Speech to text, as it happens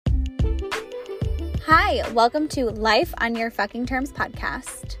Hi, welcome to Life on Your Fucking Terms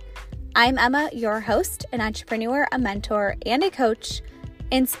podcast. I'm Emma, your host, an entrepreneur, a mentor, and a coach,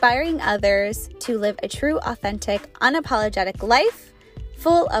 inspiring others to live a true, authentic, unapologetic life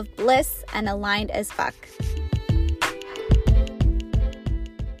full of bliss and aligned as fuck.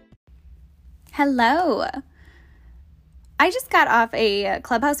 Hello. I just got off a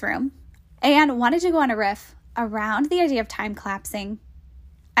Clubhouse room and wanted to go on a riff around the idea of time collapsing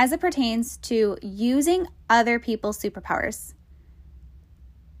as it pertains to using other people's superpowers.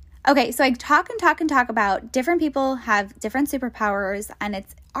 Okay, so I talk about different people have different superpowers, and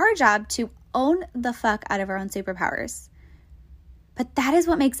it's our job to own the fuck out of our own superpowers. But that is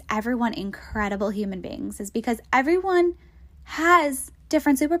what makes everyone incredible human beings, is because everyone has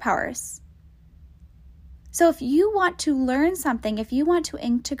different superpowers. So if you want to learn something, if you want to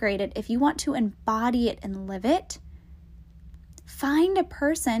integrate it, if you want to embody it and live it, find a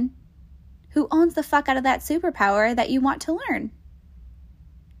person who owns the fuck out of that superpower that you want to learn.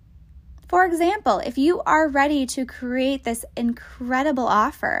 For example, if you are ready to create this incredible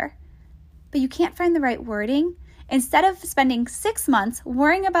offer, but you can't find the right wording, instead of spending 6 months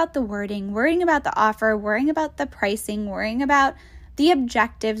worrying about the wording, worrying about the offer, worrying about the pricing, worrying about the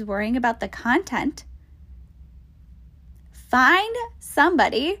objectives, worrying about the content, find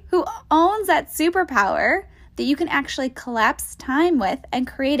somebody who owns that superpower that you can actually collapse time with and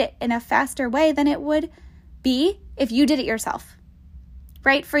create it in a faster way than it would be if you did it yourself,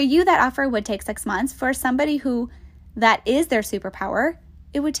 right? For you, that offer would take 6 months. For somebody who that is their superpower,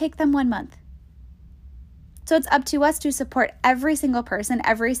 it would take them 1 month. So it's up to us to support every single person's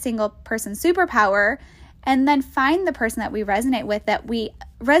superpower, and then find the person that we resonate with, that we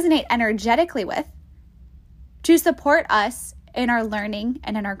resonate energetically with, to support us in our learning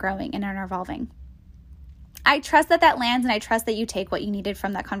and in our growing and in our evolving. I trust that lands, and I trust that you take what you needed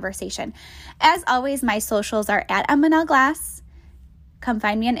from that conversation. As always, my socials are at Emma Glass. Come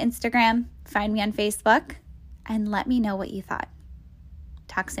find me on Instagram, find me on Facebook, and let me know what you thought.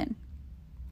 Talk soon.